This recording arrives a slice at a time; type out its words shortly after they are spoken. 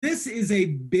this is a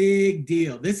big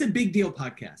deal. This is a big deal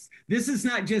podcast. This is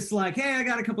not just like, hey, I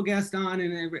got a couple guests on,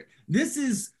 and this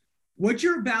is what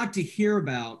you're about to hear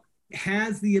about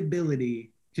has the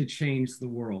ability to change the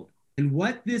world. And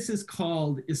what this is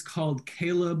called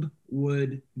Caleb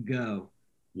Would Go.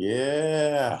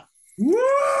 Yeah.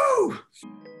 Woo!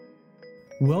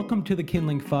 Welcome to the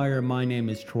Kindling Fire. My name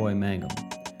is Troy Mangum.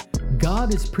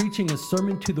 God is preaching a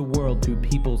sermon to the world through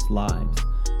people's lives.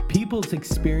 People's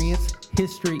experience,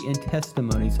 history, and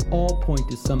testimonies all point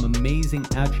to some amazing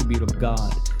attribute of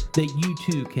God that you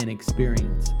too can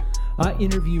experience. I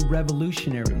interview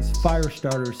revolutionaries, fire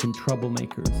starters, and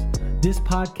troublemakers. This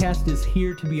podcast is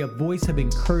here to be a voice of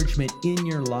encouragement in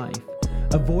your life.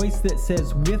 A voice that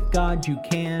says, with God you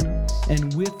can,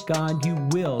 and with God you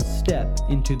will step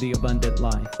into the abundant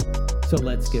life. So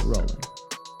let's get rolling.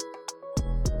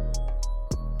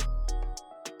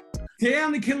 Today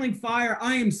on the Kindling Fire,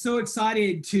 I am so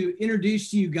excited to introduce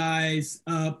to you guys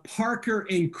Parker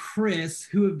and Chris,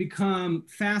 who have become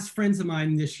fast friends of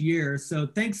mine this year. So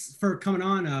thanks for coming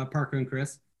on, Parker and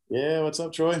Chris. Yeah, what's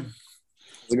up, Troy?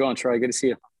 How's it going, Troy? Good to see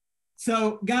you.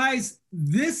 So guys,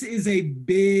 this is a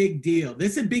big deal.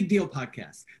 This is a big deal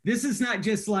podcast. This is not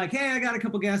just like, hey, I got a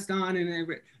couple guests on, and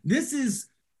this is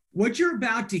what you're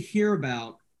about to hear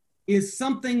about is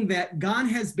something that God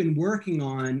has been working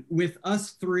on with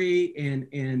us three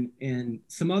and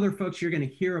some other folks you're going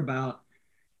to hear about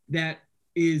that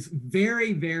is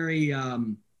very, very,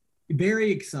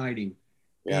 very exciting.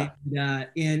 Yeah.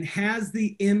 And has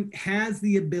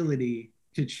the ability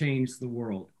to change the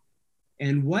world.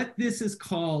 And what this is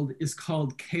called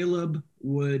Caleb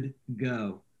Would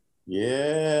Go.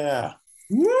 Yeah.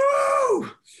 Woo!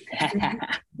 You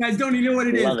guys don't even know what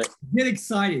it is. Love it. Get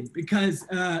excited because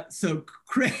so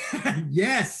Chris,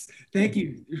 yes, thank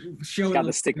you. Showing Got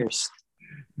the stickers.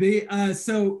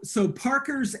 So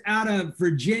Parker's out of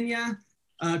Virginia.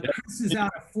 Chris is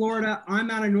out of Florida.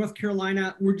 I'm out of North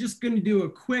Carolina. We're just going to do a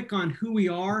quick on who we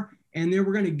are, and then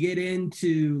we're going to get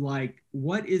into like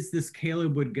what is this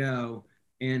Caleb Would Go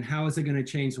and how is it going to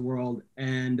change the world.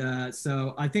 And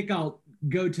so I think I'll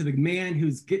go to the man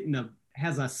who's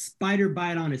has a spider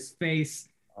bite on his face.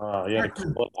 Oh, yeah.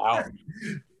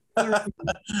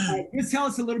 Just tell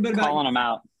us a little bit about Calling them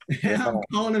out. I'm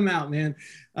calling him out, man.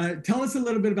 Tell us a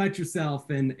little bit about yourself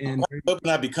and I'm hoping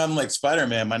I become like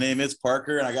Spider-Man. My name is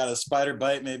Parker, and I got a spider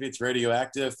bite. Maybe it's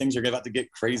radioactive. Things are about to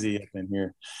get crazy up in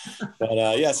here.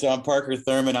 But yeah, so I'm Parker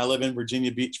Thurman. I live in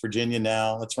Virginia Beach, Virginia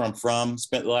now. That's where I'm from.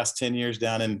 Spent the last 10 years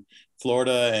down in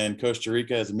Florida and Costa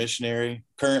Rica as a missionary.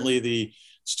 Currently the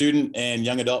student and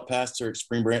young adult pastor at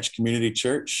Spring Branch Community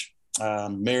Church.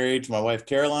 Married to my wife,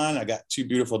 Caroline. I got two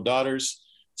beautiful daughters,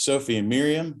 Sophie and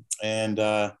Miriam. And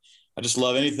I just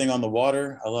love anything on the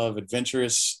water. I love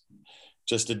adventures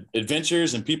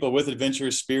and people with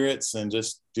adventurous spirits and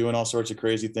just doing all sorts of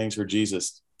crazy things for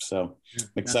Jesus. So I'm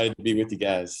excited to be with you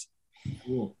guys.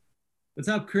 Cool. What's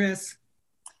up, Chris?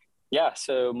 Yeah,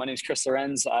 so my name is Chris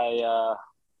Lorenz. I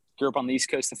grew up on the East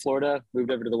Coast of Florida,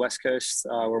 moved over to the West Coast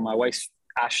where my wife,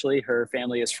 Ashley, her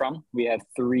family is from. We have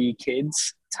 3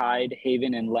 kids, Tide,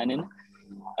 Haven, and Lennon.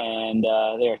 And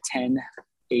they are 10,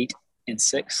 8, and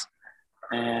 6.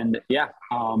 And yeah,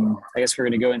 I guess we're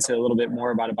going to go into a little bit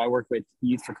more about it. I work with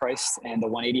Youth for Christ and the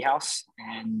 180 House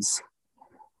and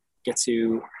get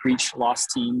to reach lost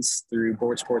teens through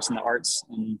board sports and the arts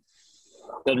and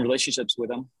building relationships with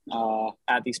them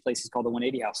at these places called the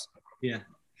 180 House. Yeah.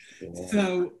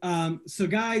 So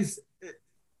guys,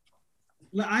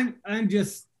 I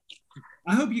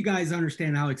hope you guys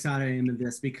understand how excited I am in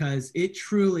this because it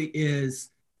truly is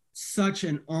such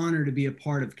an honor to be a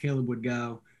part of Caleb Would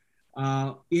Go.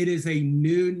 It is a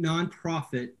new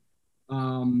nonprofit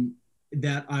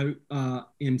that I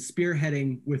am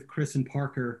spearheading with Chris and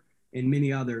Parker and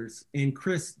many others. And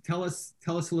Chris, tell us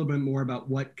a little bit more about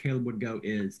what Caleb Would Go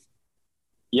is.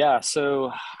 Yeah,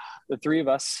 so the 3 of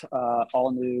us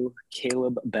all knew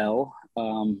Caleb Bell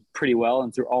pretty well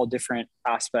and through all different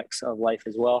aspects of life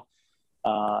as well.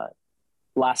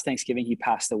 Last Thanksgiving, he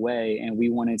passed away, and we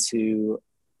wanted to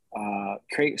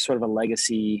create sort of a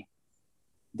legacy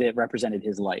that represented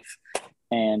his life.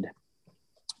 And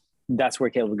that's where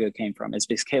Caleb Would Go came from. It's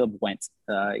because Caleb went.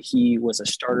 He was a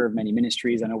starter of many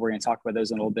ministries. I know we're going to talk about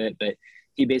those in a little bit, but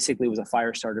he basically was a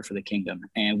fire starter for the kingdom.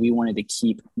 And we wanted to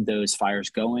keep those fires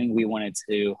going. We wanted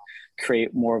to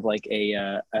create more of like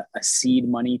a seed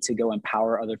money to go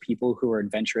empower other people who are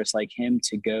adventurous like him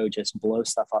to go just blow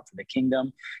stuff up for the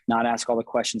kingdom, not ask all the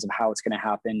questions of how it's going to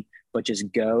happen, but just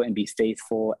go and be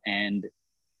faithful, and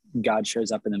God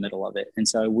shows up in the middle of it. And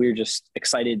so we're just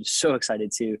excited, so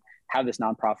excited to have this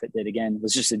nonprofit that, again,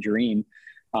 was just a dream.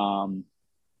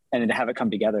 and then to have it come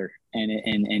together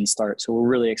and start. So we're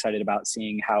really excited about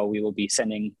seeing how we will be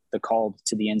sending the call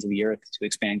to the ends of the earth to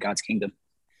expand God's kingdom.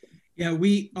 Yeah,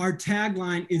 our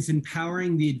tagline is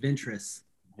empowering the adventurous.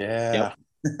 Yeah.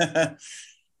 Yep.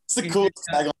 It's the coolest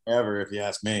tagline ever, if you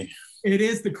ask me. It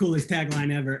is the coolest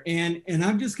tagline ever. And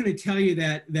I'm just going to tell you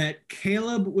that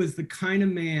Caleb was the kind of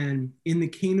man in the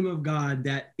kingdom of God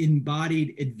that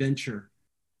embodied adventure.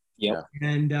 Yep.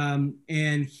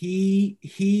 And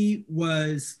he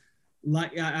was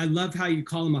like, I love how you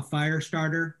call him a fire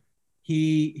starter.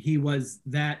 He was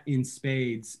that in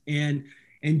spades. And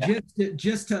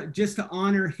just to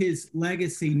honor his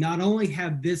legacy, not only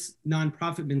have this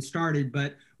nonprofit been started,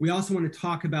 but we also want to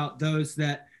talk about those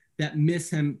that miss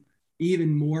him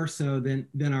even more so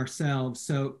than ourselves.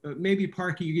 So maybe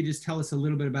Parker, you could just tell us a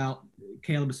little bit about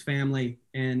Caleb's family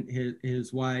and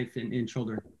his wife and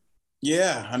children.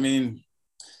 Yeah, I mean,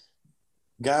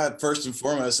 God, first and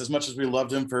foremost, as much as we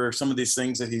loved him for some of these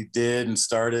things that he did and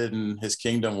started and his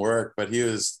kingdom work, but he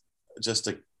was just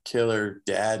a killer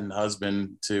dad and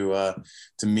husband to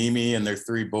Mimi and their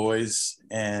 3 boys.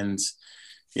 And,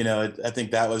 you know, I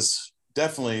think that was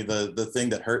definitely the thing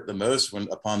that hurt the most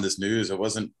upon this news. It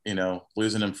wasn't, you know,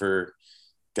 losing him for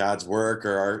God's work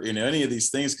or any of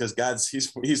these things, because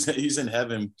he's in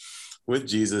heaven with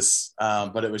Jesus.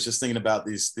 But it was just thinking about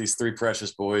these 3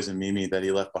 precious boys and Mimi that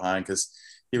he left behind, because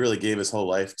he really gave his whole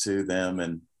life to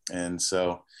them. And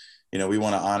so, you know, we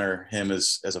want to honor him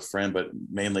as a friend, but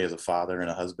mainly as a father and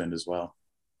a husband as well.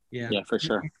 Yeah, for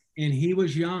sure. And he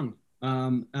was young.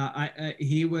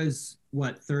 He was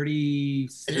what,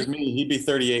 36? It was me. He'd be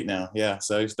 38 now. Yeah.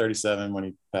 So he was 37 when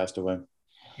he passed away.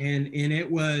 And it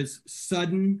was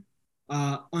sudden,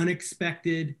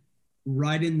 unexpected,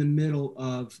 right in the middle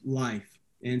of life.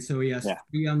 And so he has 3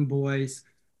 young boys,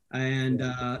 and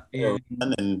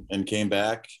came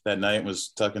back that night, was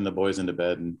tucking the boys into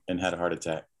bed and had a heart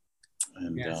attack.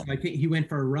 And so I think he went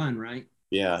for a run, right?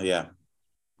 Yeah.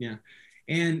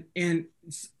 And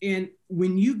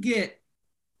when you get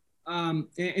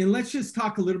and let's just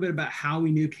talk a little bit about how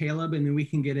we knew Caleb, and then we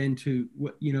can get into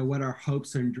what our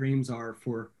hopes and dreams are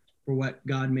for what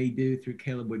God may do through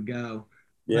Caleb Would Go.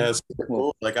 Yeah, it's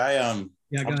cool. Like go ahead.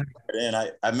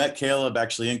 I met Caleb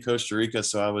actually in Costa Rica.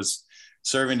 So I was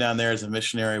serving down there as a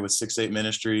missionary with 6-8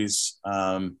 Ministries.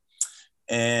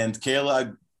 And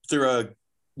Caleb, through a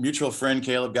mutual friend,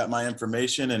 Caleb got my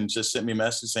information and just sent me a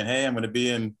message saying, hey, I'm going to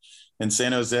be in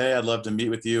San Jose. I'd love to meet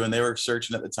with you. And they were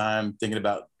searching at the time, thinking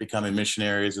about becoming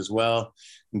missionaries as well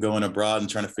and going abroad and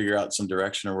trying to figure out some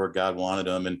direction or where God wanted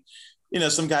them. And, you know,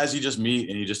 some guys you just meet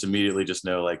and you just immediately just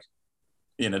know, like,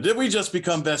 you know, did we just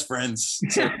become best friends?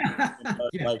 So,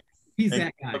 he's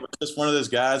that guy. Just one of those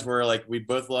guys where, like, we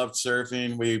both loved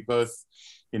surfing. We both,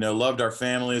 you know, loved our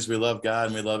families. We love God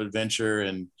and we love adventure.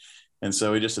 And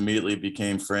so we just immediately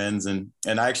became friends. And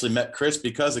I actually met Chris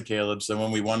because of Caleb. So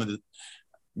when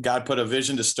God put a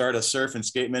vision to start a surf and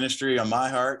skate ministry on my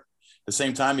heart, at the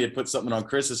same time he had put something on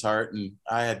Chris's heart, and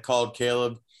I had called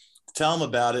Caleb to tell him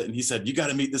about it. And he said, you got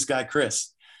to meet this guy,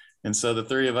 Chris. And so the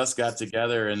 3 of us got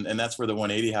together, and that's where the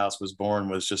 180 House was born,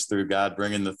 was just through God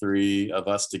bringing the 3 of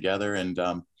us together. And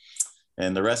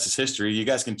the rest is history. You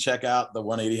guys can check out the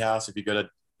 180 House if you go to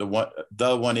the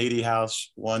 180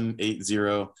 House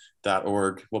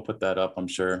 180.org. We'll put that up, I'm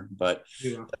sure. But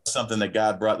that's something that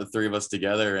God brought the 3 of us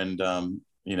together. And,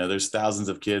 you know, there's thousands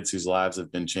of kids whose lives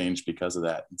have been changed because of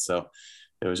that. And so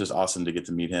it was just awesome to get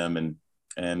to meet him. And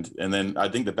then I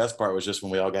think the best part was just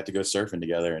when we all got to go surfing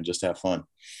together and just have fun.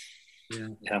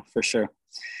 Yeah, for sure.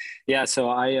 Yeah. So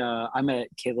I met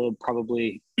Caleb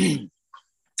probably, I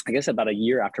guess about a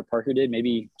year after Parker did,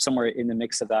 maybe somewhere in the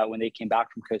mix of that, when they came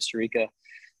back from Costa Rica.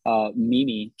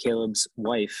 Mimi, Caleb's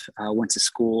wife, went to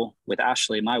school with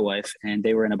Ashley, my wife, and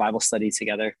they were in a Bible study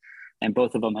together. And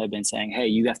both of them had been saying, hey,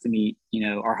 you have to meet, you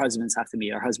know, our husbands have to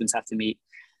meet.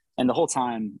 And the whole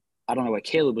time, I don't know what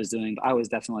Caleb was doing, but I was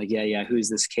definitely like, yeah, who's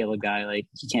this Caleb guy? Like,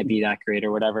 he can't be that great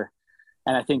or whatever.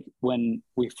 And I think when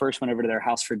we first went over to their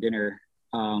house for dinner,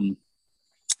 their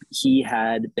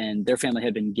family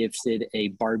had been gifted a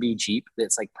Barbie Jeep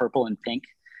that's like purple and pink.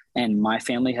 And my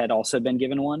family had also been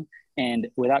given one. And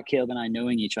without Caleb and I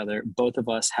knowing each other, both of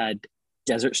us had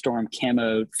Desert Storm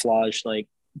camouflage, like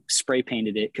spray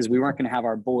painted it, because we weren't going to have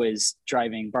our boys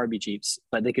driving Barbie Jeeps,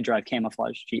 but they could drive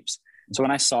camouflage Jeeps. So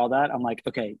when I saw that, I'm like,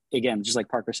 okay, again, just like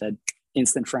Parker said,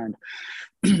 instant friend.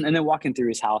 And then walking through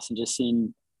his house and just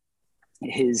seeing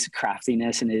his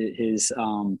craftiness and his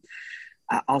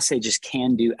I'll say just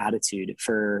can-do attitude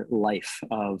for life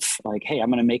of like, hey, I'm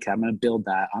going to make that. I'm going to build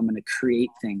that. I'm going to create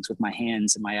things with my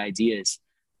hands and my ideas.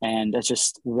 And that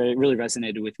just really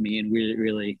resonated with me, and we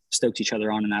really stoked each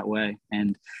other on in that way.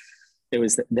 And it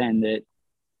was then that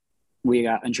we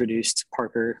got introduced,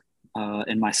 Parker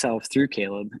and myself, through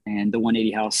Caleb, and the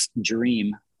 180 House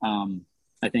dream,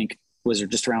 I think, was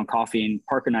just around coffee. And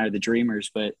Parker and I are the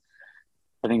dreamers, but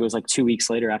I think it was like 2 weeks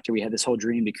later, after we had this whole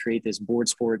dream to create this board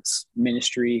sports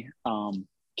ministry,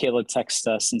 Caleb texts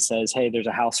us and says, "Hey, there's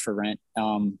a house for rent.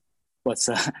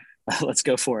 Let's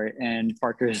go for it." And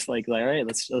Parker's like, all right,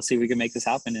 let's see if we can make this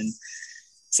happen. And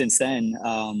since then,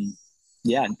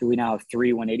 we now have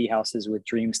 3 180 houses with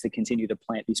dreams to continue to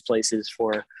plant these places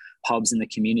for hubs in the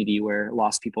community where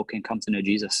lost people can come to know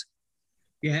Jesus.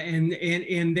 Yeah,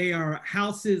 and they are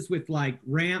houses with like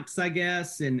ramps, I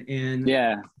guess, and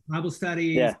Bible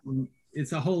studies. Yeah.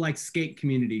 It's a whole like skate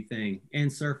community thing,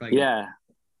 and surf, I guess.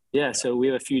 Yeah. So we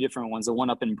have a few different ones. The one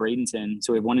up in Bradenton.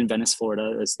 So we have one in Venice,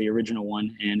 Florida. That's the original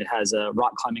one. And it has a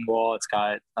rock climbing wall. It's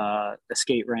got a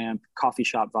skate ramp, coffee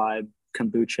shop vibe,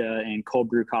 kombucha and cold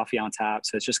brew coffee on tap.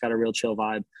 So it's just got a real chill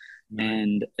vibe. Nice.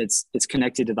 And it's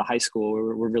connected to the high school.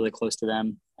 We're really close to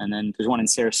them. And then there's one in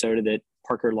Sarasota that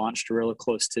Parker launched real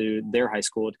close to their high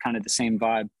school. It's kind of the same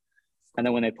vibe. And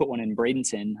then when they put one in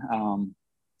Bradenton,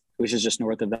 which is just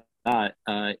north of that,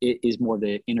 it is more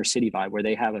the inner city vibe, where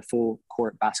they have a full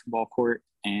court basketball court,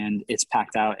 and it's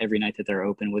packed out every night that they're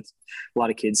open, with a lot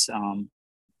of kids from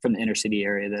the inner city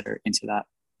area that are into that.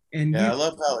 And I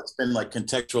love how it's been like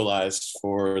contextualized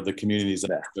for the communities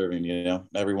that are serving. You know,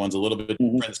 everyone's a little bit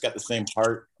different. It's got the same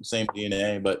heart, same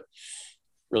DNA, but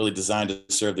really designed to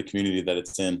serve the community that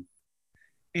it's in.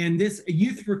 And this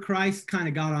Youth for Christ kind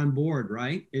of got on board,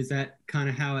 right? Is that kind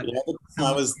of how it? Yeah,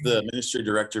 I was the ministry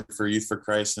director for Youth for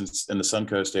Christ in the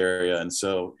Suncoast area. And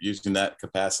so using that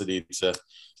capacity to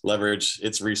leverage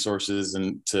its resources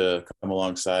and to come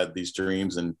alongside these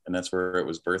dreams. And that's where it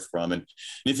was birthed from. And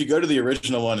if you go to the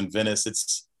original one in Venice,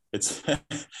 it's I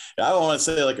don't want to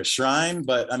say like a shrine,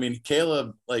 but I mean,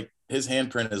 Caleb, like his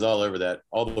handprint is all over that,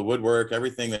 all the woodwork,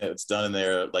 everything that's done in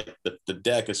there, like the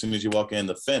deck, as soon as you walk in,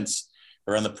 the fence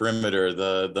around the perimeter,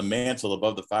 the mantle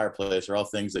above the fireplace are all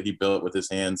things that he built with his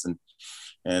hands.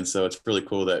 And so it's really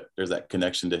cool that there's that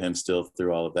connection to him still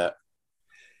through all of that.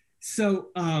 So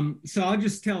I'll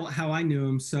just tell how I knew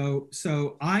him.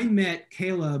 So I met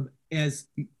Caleb as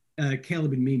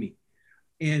Caleb and Mimi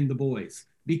and the boys,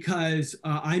 because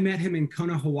I met him in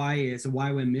Kona, Hawaii as a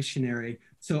YWAM missionary.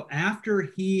 So after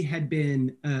he had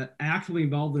been actively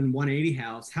involved in 180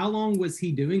 House, how long was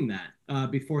he doing that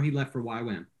before he left for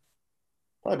YWAM?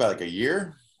 Probably about like a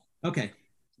year. Okay.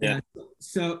 Yeah.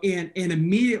 So and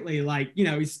immediately, like, you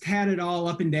know, he's tatted all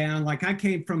up and down. Like, I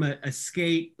came from a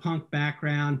skate punk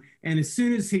background, and as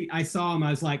soon as I saw him, I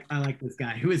was like, I like this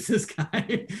guy. Who is this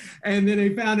guy? And then I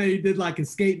found out he did like a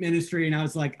skate ministry, and I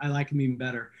was like, I like him even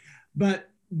better. But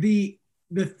the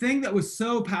thing that was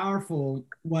so powerful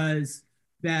was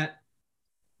that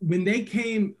when they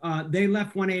came, they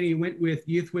left 180 and went with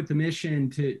Youth with a Mission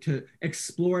to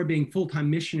explore being full-time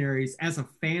missionaries as a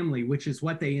family, which is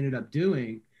what they ended up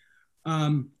doing.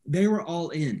 They were all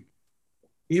in.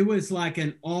 It was like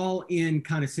an all-in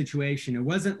kind of situation. It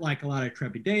wasn't like a lot of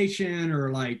trepidation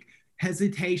or like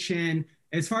hesitation.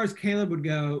 As far as Caleb would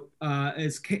go,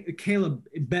 Caleb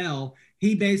Bell,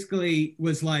 he basically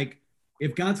was like,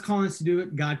 if God's calling us to do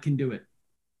it, God can do it.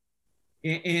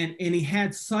 And he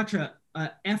had such a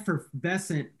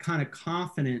effervescent kind of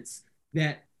confidence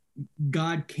that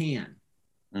God can.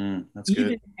 That's even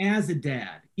good. As a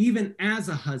dad, even as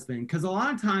a husband, because a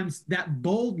lot of times that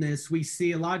boldness we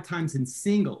see a lot of times in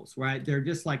singles, right? They're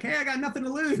just like, hey, I got nothing to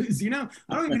lose, you know,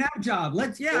 I don't even have a job. I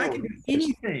can do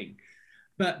anything.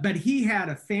 But he had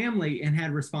a family and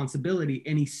had responsibility,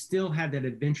 and he still had that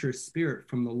adventurous spirit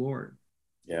from the Lord.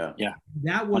 Yeah.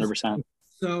 That was 100%.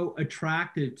 So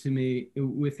attractive to me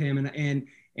with him,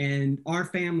 and our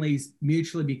families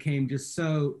mutually became just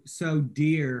so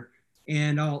dear.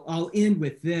 And I'll end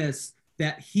with this,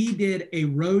 that he did a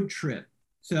road trip.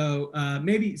 So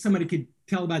maybe somebody could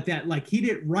tell about that. Like, he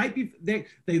did right before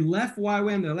they left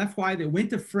YWAM, they left Hawaii, they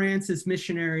went to France as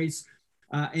missionaries,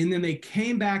 and then they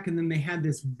came back, and then they had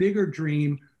this bigger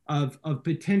dream of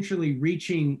potentially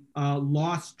reaching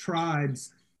lost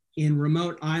tribes in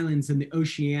remote islands in the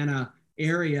Oceania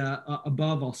area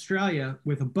above Australia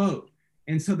with a boat.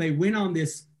 And so they went on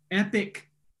this epic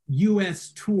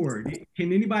U.S. tour.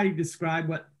 Can anybody describe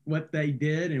what they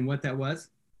did and what that was?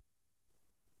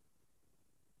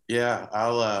 Yeah,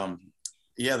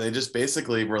 they just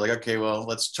basically were like, okay, well,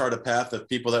 let's chart a path of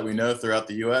people that we know throughout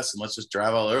the U.S. and let's just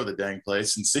drive all over the dang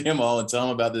place and see them all and tell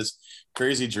them about this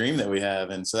crazy dream that we have.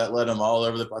 And so that led them all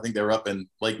over I think they were up in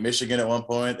Lake Michigan at one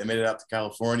point. They made it out to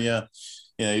California,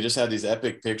 you know, you just had these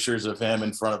epic pictures of him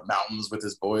in front of mountains with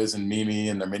his boys and Mimi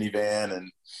and their minivan.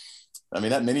 And I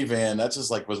mean, that minivan, that just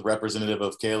like was representative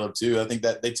of Caleb too. I think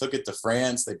that they took it to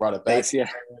France, they brought it back, Yeah.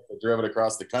 they drove it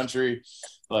across the country.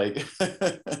 Like,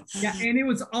 yeah. And it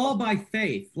was all by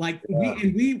faith. Like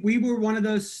we were one of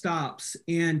those stops,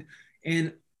 and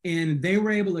they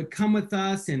were able to come with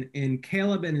us, and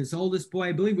Caleb and his oldest boy,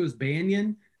 I believe it was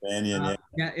Banyan.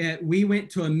 We went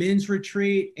to a men's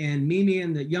retreat, and Mimi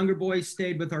and the younger boys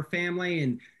stayed with our family,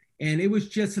 and it was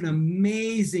just an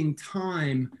amazing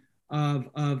time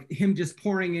of him just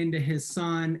pouring into his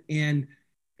son, and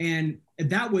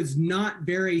that was not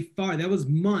very far. That was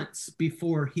months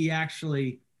before he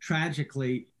actually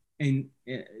tragically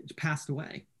passed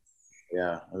away.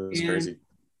 Yeah, it was crazy.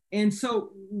 And so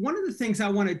one of the things I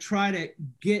want to try to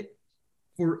get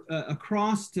for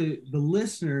across to the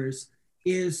listeners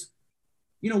is,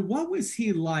 you know, what was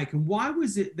he like, and why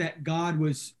was it that God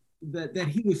was that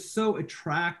he was so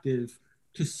attractive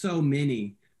to so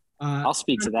many? I'll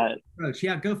speak to that approach.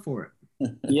 Yeah, go for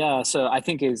it. Yeah, so I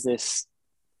think is this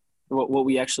what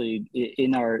we actually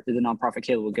in the nonprofit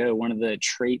Caleb Would Go, one of the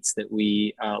traits that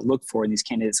we look for in these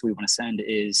candidates we want to send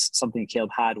is something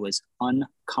Caleb had was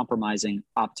uncompromising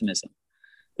optimism.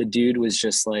 The dude was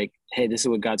just like, hey, this is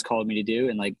what God's called me to do,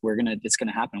 and like it's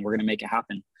gonna happen. We're gonna make it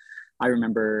happen. I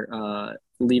remember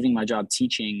leaving my job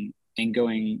teaching and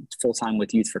going full-time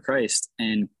with Youth for Christ,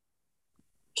 and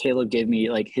Caleb gave me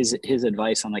like his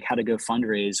advice on like how to go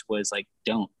fundraise was like,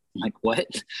 don't. I'm like, what?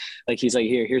 Like, he's like,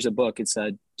 here's a book. It's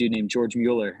a dude named George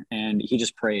Mueller, and he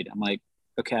just prayed. I'm like,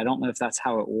 okay, I don't know if that's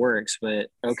how it works, but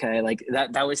okay. Like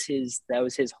that was his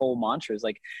whole mantra, is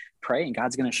like, pray and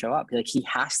God's going to show up. Like, he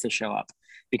has to show up,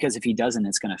 because if he doesn't,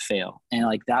 it's going to fail. And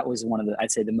like, that was one of the,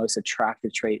 I'd say the most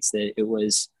attractive traits that it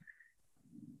was.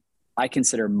 I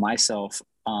consider myself,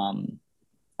 I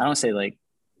don't say like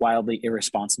wildly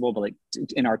irresponsible, but like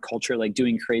in our culture, like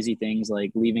doing crazy things,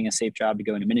 like leaving a safe job to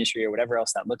go into ministry or whatever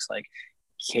else that looks like.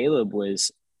 Caleb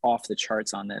was off the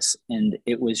charts on this. And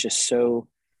it was just so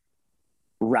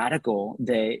radical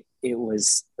that it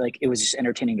was just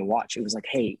entertaining to watch. It was like,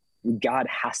 hey, God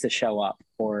has to show up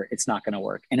or it's not going to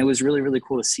work. And it was really, really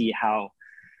cool to see how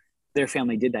their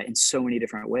family did that in so many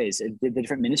different ways. The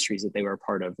different ministries that they were a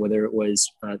part of, whether it was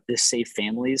this Safe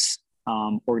Families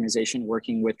organization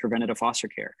working with preventative foster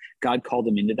care. God called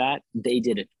them into that. They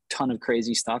did a ton of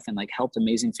crazy stuff and like helped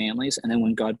amazing families. And then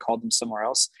when God called them somewhere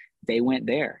else, they went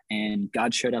there, and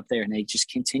God showed up there, and they just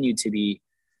continued to be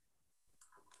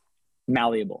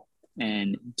malleable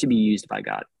and to be used by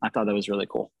God. I thought that was really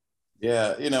cool.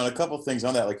 Yeah. You know, and a couple of things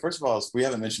on that. Like, first of all, we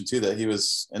haven't mentioned too that he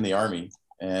was in the army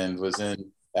and was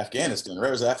in Afghanistan,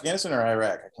 right? Was it Afghanistan or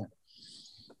Iraq?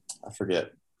 I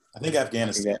forget. I think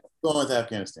Afghanistan. Going with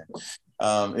Afghanistan.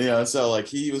 You know, so like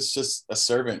he was just a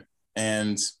servant,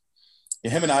 and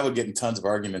him and I would get in tons of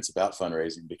arguments about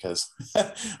fundraising because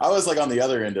I was like on the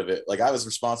other end of it. Like, I was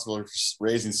responsible for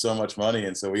raising so much money,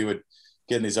 and so we would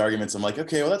get in these arguments. I'm like,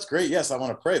 okay, well, that's great. Yes, I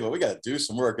want to pray, but we got to do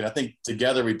some work. And I think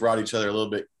together we brought each other a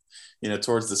little bit, you know,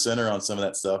 towards the center on some of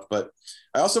that stuff. But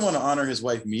I also want to honor his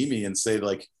wife Mimi and say,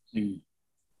 like,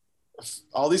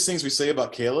 all these things we say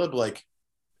about Caleb, like,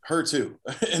 her too,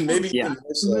 and maybe even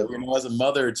more so, you know, as a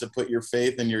mother, to put your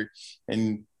faith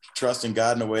and trust in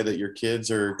God in a way that your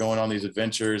kids are going on these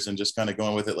adventures and just kind of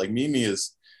going with it. Like, Mimi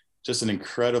is just an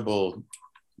incredible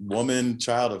woman,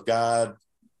 child of God,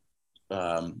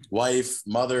 wife,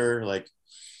 mother, like,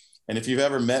 and if you've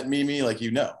ever met Mimi, like,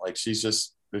 you know, like, she's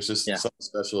just, there's just something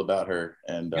special about her.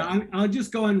 And I'll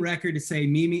just go on record to say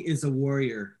Mimi is a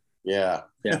warrior. Yeah.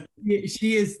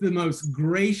 She is the most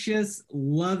gracious,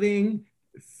 loving,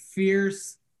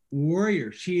 fierce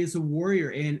warrior. She is a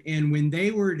warrior. And when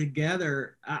they were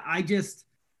together,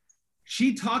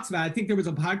 she talks about, I think there was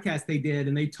a podcast they did,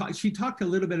 and she talked a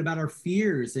little bit about her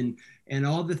fears and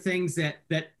all the things that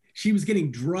she was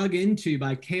getting drug into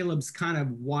by Caleb's kind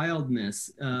of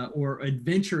wildness or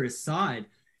adventurous side.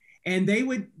 And they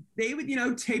would, you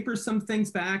know, taper some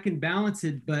things back and balance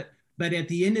it. But at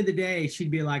the end of the day,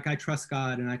 she'd be like, I trust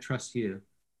God and I trust you.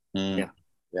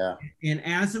 Yeah. And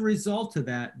as a result of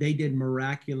that, they did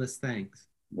miraculous things.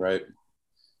 Right.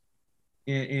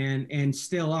 And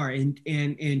still are.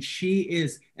 And she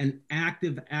is an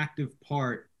active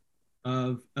part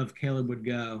of Caleb Would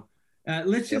Go.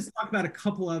 Let's just talk about a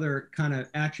couple other kind of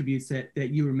attributes that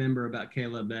you remember about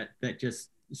Caleb that just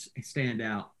stand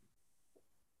out.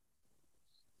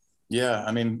 Yeah.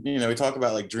 I mean, you know, we talk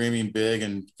about like dreaming big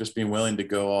and just being willing to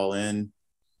go all in.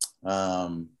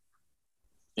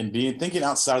 And thinking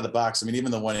outside of the box. I mean, even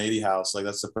the 180 house, like,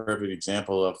 that's a perfect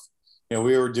example of, you know,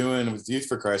 we were doing with Youth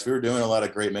for Christ, we were doing a lot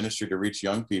of great ministry to reach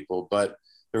young people, but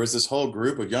there was this whole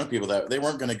group of young people that they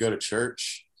weren't going to go to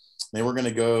church. They weren't going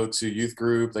to go to youth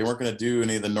group. They weren't going to do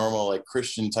any of the normal like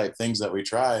Christian type things that we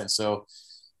try. And so,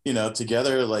 you know,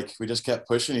 together, like we just kept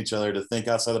pushing each other to think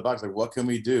outside the box. Like, what can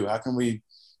we do? How can we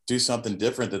do something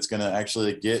different that's going to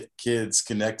actually get kids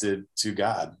connected to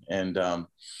God? And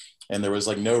there was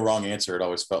like no wrong answer. It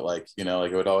always felt like, you know,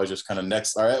 like it would always just kind of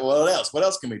next, all right, well, what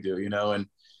else can we do? You know? And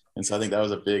so I think that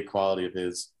was a big quality of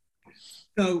his.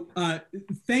 So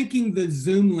thanking the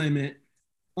Zoom limit,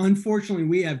 unfortunately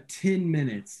we have 10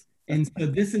 minutes. And so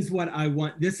this is what I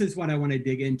want to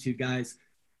dig into, guys.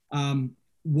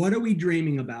 What are we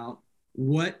dreaming about?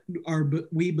 What are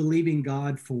we believing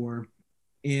God for?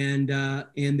 And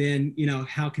then, you know,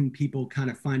 how can people kind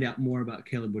of find out more about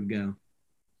Caleb Would Go?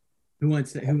 Who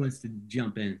wants to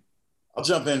jump in? I'll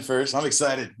jump in first. I'm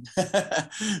excited.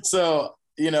 So,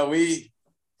 you know, we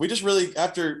just really,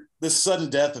 after this sudden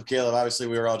death of Caleb, obviously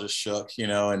we were all just shook, you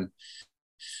know,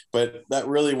 but that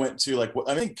really went to like,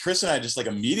 I think Chris and I just like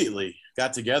immediately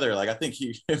got together. Like, I think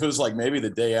it was like maybe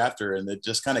the day after, and it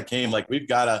just kind of came like, we've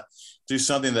got to do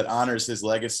something that honors his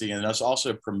legacy. And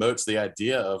also promotes the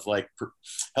idea of like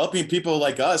helping people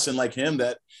like us and like him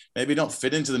that maybe don't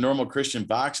fit into the normal Christian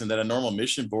box, and that a normal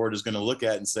mission board is going to look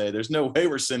at and say, there's no way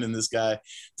we're sending this guy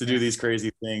to do these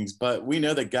crazy things. But we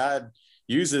know that God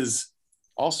uses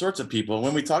all sorts of people.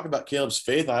 When we talk about Caleb's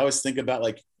faith, I always think about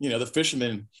like, you know, the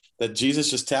fishermen that Jesus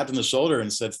just tapped on the shoulder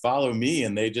and said, follow me.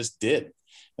 And they just did.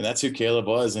 And that's who Caleb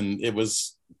was. And it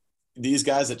was these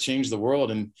guys that changed the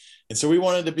world. And so we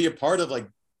wanted to be a part of like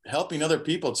helping other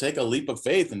people take a leap of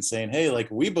faith and saying, hey, like,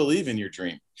 we believe in your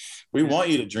dream. We want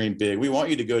you to dream big. We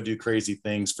want you to go do crazy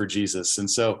things for Jesus. And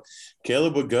so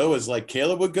Caleb Would Go is like,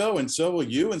 Caleb would go, and so will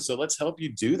you. And so let's help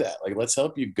you do that. Like, let's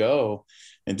help you go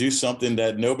and do something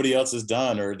that nobody else has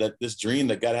done, or that this dream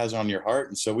that God has on your heart.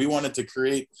 And so we wanted to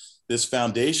create this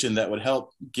foundation that would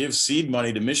help give seed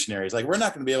money to missionaries. Like, we're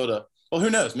not going to be able to, well, who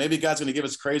knows? Maybe God's going to give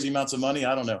us crazy amounts of money.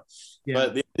 I don't know. Yeah.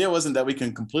 But the idea wasn't that we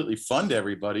can completely fund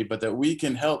everybody, but that we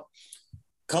can help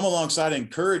come alongside and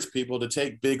encourage people to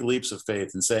take big leaps of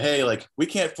faith and say, hey, like, we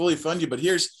can't fully fund you, but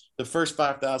here's the first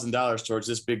 $5,000 towards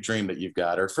this big dream that you've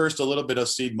got, or first a little bit of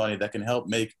seed money that can help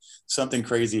make something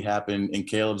crazy happen in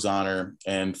Caleb's honor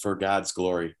and for God's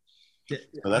glory. So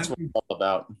that's what it's all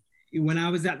about. When I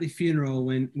was at the funeral,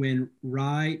 when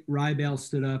Rye Bell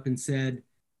stood up and said,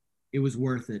 it was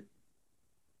worth it.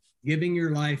 Giving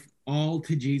your life all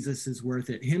to Jesus is worth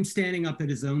it. Him standing up at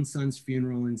his own son's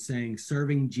funeral and saying,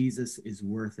 serving Jesus is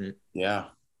worth it. Yeah.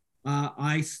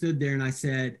 I stood there and I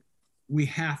said, we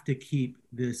have to keep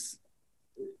this.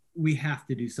 We have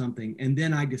to do something. And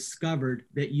then I discovered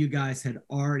that you guys had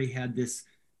already had this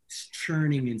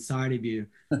churning inside of you.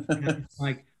 It's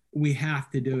like, we have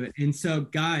to do it. And so,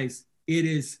 guys, it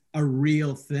is a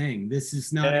real thing. This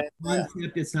is not a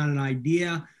concept. It's not an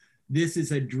idea. This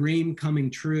is a dream coming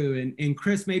true. And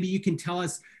Chris, maybe you can tell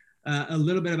us a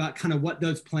little bit about kind of what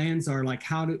those plans are, like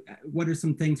what are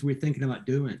some things we're thinking about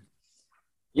doing?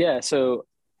 Yeah. So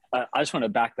I just want to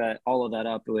back all of that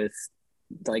up with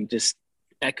like just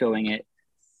echoing it.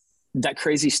 That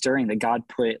crazy stirring that God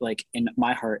put like in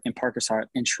my heart, in Parker's heart,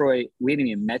 and Troy, we didn't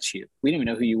even met you. We didn't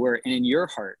even know who you were, and in your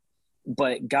heart.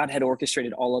 But God had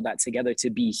orchestrated all of that together to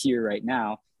be here right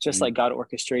now, just like God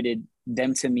orchestrated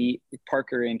them to meet,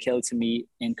 Parker and Caleb to meet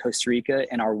in Costa Rica,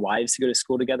 and our wives to go to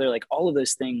school together. Like all of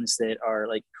those things that are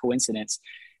like coincidence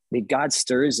that God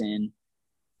stirs in.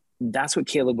 That's what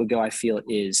Caleb Would Go, I feel,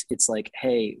 is. It's like,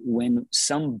 hey, when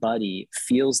somebody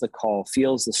feels the call,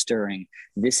 feels the stirring,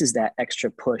 this is that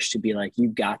extra push to be like, you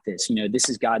got this. You know, this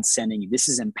is God sending you. This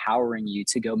is empowering you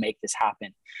to go make this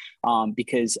happen.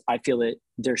 Because I feel that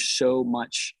there's so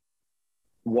much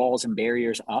walls and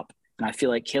barriers up. And I feel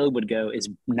like Caleb Would Go is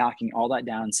knocking all that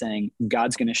down and saying,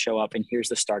 God's going to show up, and here's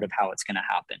the start of how it's going to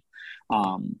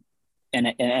happen.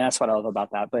 And that's what I love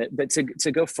about that. But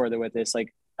to go further with this,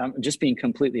 like, just being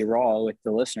completely raw with the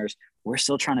listeners, we're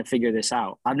still trying to figure this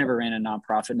out. I've never ran a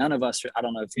nonprofit. None of us, I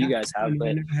don't know if you guys have,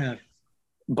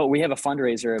 but we have a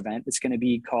fundraiser event. It's going to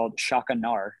be called Shaka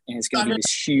Nar, and it's going to be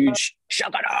this huge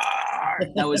Shaka Nar.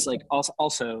 That was like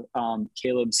also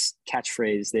Caleb's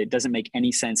catchphrase that doesn't make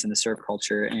any sense in the surf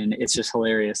culture, and it's just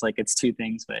hilarious. Like, it's two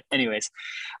things, but anyways,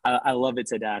 I love it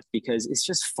to death because it's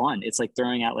just fun. It's like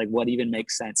throwing out like what even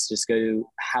makes sense. Just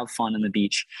go have fun on the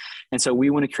beach. And so we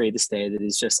want to create this day that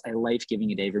is just a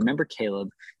life-giving day. Remember Caleb,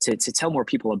 to tell more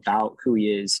people about who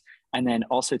he is, and then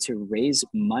also to raise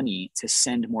money to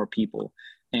send more people.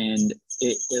 And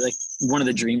like one of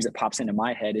the dreams that pops into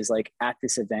my head is like at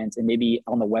this event and maybe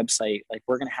on the website, like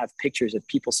we're going to have pictures of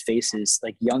people's faces,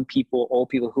 like young people, old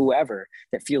people, whoever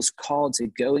that feels called to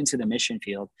go into the mission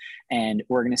field. And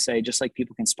we're going to say, just like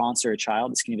people can sponsor a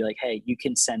child, it's going to be like, hey, you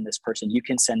can send this person, you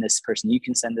can send this person, you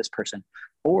can send this person.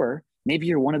 Or maybe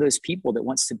you're one of those people that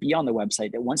wants to be on the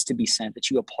website, that wants to be sent, that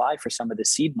you apply for some of the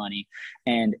seed money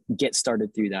and get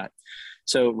started through that.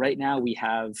 So right now we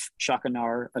have Shaka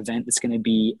Nar event that's going to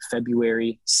be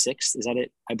February 6th. Is that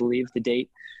it? I believe the date.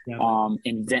 Yeah.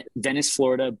 In Venice,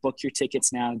 Florida. Book your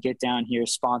tickets now. Get down here,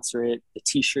 sponsor it. The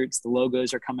t-shirts, the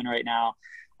logos are coming right now.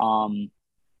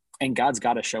 And God's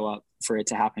got to show up for it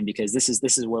to happen, because this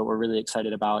is what we're really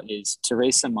excited about, is to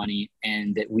raise some money.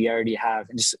 And that we already have,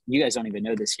 and just, you guys don't even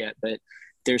know this yet, but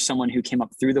there's someone who came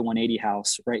up through the 180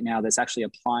 house right now that's actually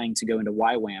applying to go into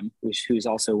YWAM, who's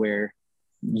also where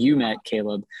you met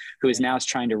Caleb, who is now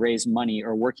trying to raise money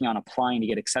or working on applying to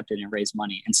get accepted and raise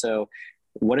money. And so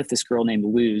what if this girl named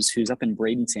Luz, who's up in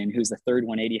Bradenton, who's the third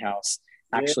 180 house,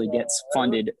 actually gets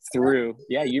funded through,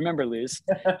 yeah, you remember Luz.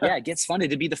 Yeah, gets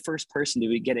funded to be the first person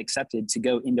to get accepted to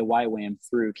go into YWAM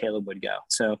through Caleb Would Go.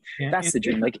 So that's the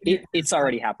dream. Like it's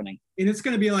already happening. And it's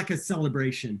going to be like a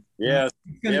celebration. Yeah.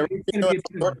 We're doing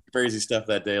crazy stuff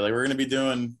that day. Like we're going to be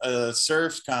doing a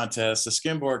surf contest, a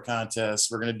skimboard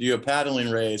contest. We're going to do a paddling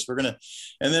race. And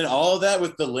then all of that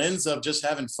with the lens of just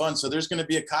having fun. So there's going to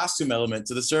be a costume element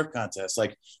to the surf contest.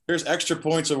 Like there's extra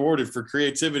points awarded for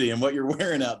creativity and what you're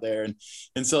wearing out there.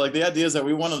 And so like the idea is that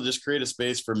we want to just create a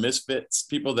space for misfits,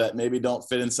 people that maybe don't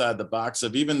fit inside the box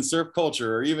of even surf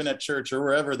culture or even at church or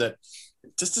wherever, that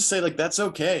just to say like, that's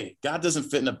okay. God doesn't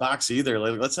fit in a box either.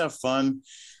 Like, let's have fun.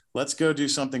 Let's go do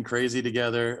something crazy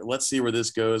together. Let's see where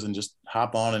this goes and just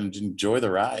hop on and enjoy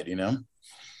the ride, you know?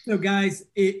 So guys,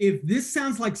 if this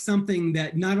sounds like something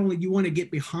that not only you want to get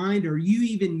behind, or you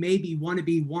even maybe want to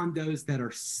be one of those that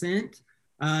are sent,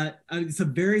 it's a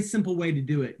very simple way to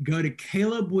do it. Go to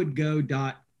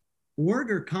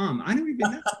calebwoodgo.org or com. I don't even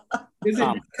know. Is it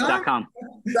 .com?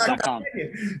 .com.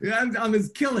 I was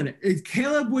killing it. It's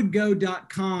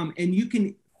calebwoodgo.com, and you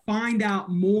can find out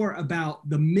more about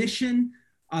the mission,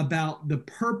 about the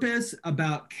purpose,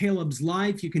 about Caleb's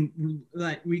life. You can,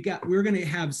 we're going to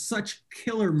have such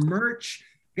killer merch.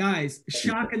 Guys,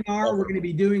 Shaka Nar, we're going to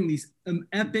be doing these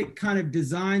epic kind of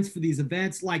designs for these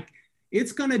events. Like,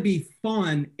 it's going to be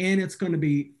fun, and it's going to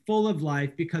be full of life,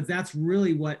 because that's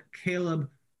really what Caleb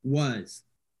was.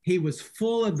 He was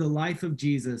full of the life of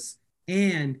Jesus,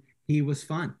 and he was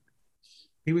fun.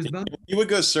 He was both. You would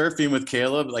go surfing with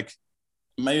Caleb. Like,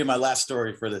 maybe my last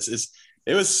story for this is,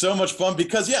 it was so much fun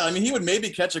because, yeah, I mean, he would maybe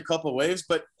catch a couple waves,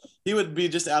 but he would be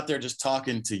just out there just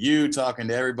talking to you, talking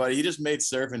to everybody. He just made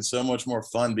surfing so much more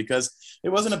fun because it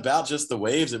wasn't about just the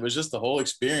waves. It was just the whole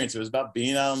experience. It was about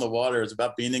being out on the water. It was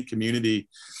about being in community,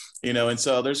 you know. And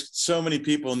so there's so many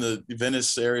people in the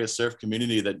Venice area surf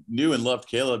community that knew and loved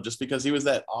Caleb just because he was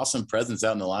that awesome presence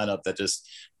out in the lineup that just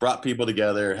brought people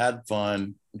together, had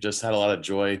fun, just had a lot of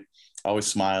joy, always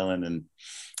smiling. And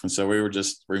so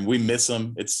we miss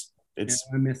him. I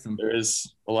miss him. There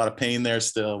is a lot of pain there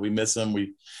still. We miss him.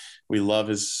 We love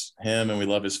him and we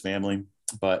love his family,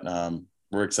 but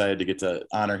we're excited to get to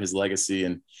honor his legacy.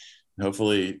 And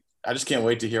hopefully, I just can't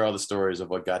wait to hear all the stories of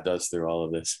what God does through all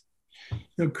of this.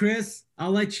 So Chris, I'll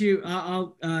let you,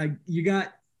 you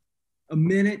got a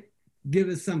minute. Give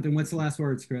us something. What's the last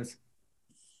words, Chris?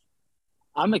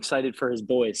 I'm excited for his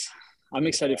boys. I'm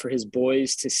excited for his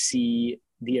boys to see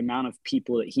the amount of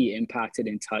people that he impacted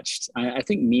and touched. I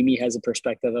think Mimi has a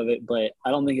perspective of it, but I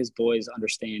don't think his boys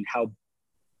understand how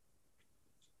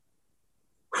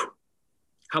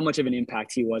much of an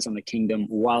impact he was on the kingdom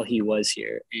while he was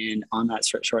here and on that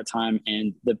short time,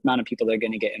 and the amount of people that are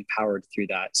going to get empowered through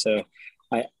that. So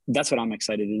that's what I'm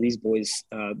excited. These boys,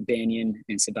 Banyan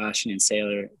and Sebastian and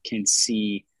Sailor, can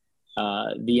see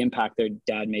the impact their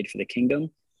dad made for the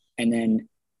kingdom, and then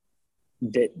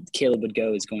that Caleb Would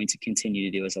Go is going to continue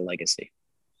to do as a legacy.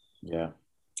 Yeah,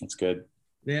 that's good.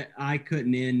 Yeah, I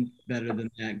couldn't end better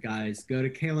than that, guys. Go to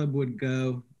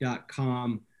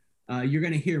calebwoodgo.com. You're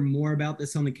going to hear more about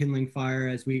this on the Kindling Fire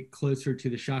as we get closer to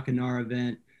the Shaka Nar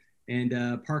event. And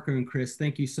Parker and Chris,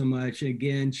 thank you so much.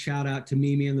 Again, shout out to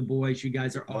Mimi and the boys. You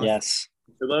guys are awesome. Yes.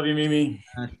 We love you, Mimi.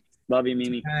 Love you,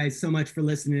 Mimi. Guys, so much for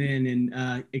listening in,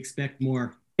 and expect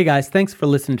more. Hey guys, thanks for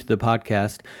listening to the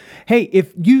podcast. Hey,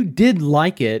 if you did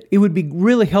like it, it would be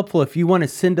really helpful if you want to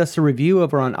send us a review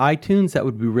over on iTunes. That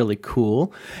would be really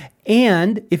cool.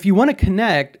 And if you want to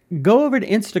connect, go over to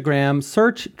Instagram,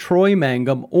 search Troy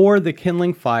Mangum or The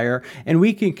Kindling Fire, and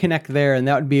we can connect there, and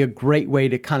that would be a great way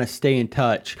to kind of stay in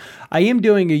touch. I am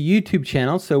doing a YouTube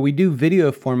channel, so we do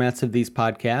video formats of these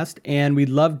podcasts, and we'd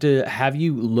love to have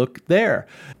you look there.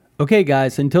 Okay,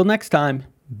 guys, until next time,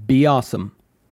 be awesome.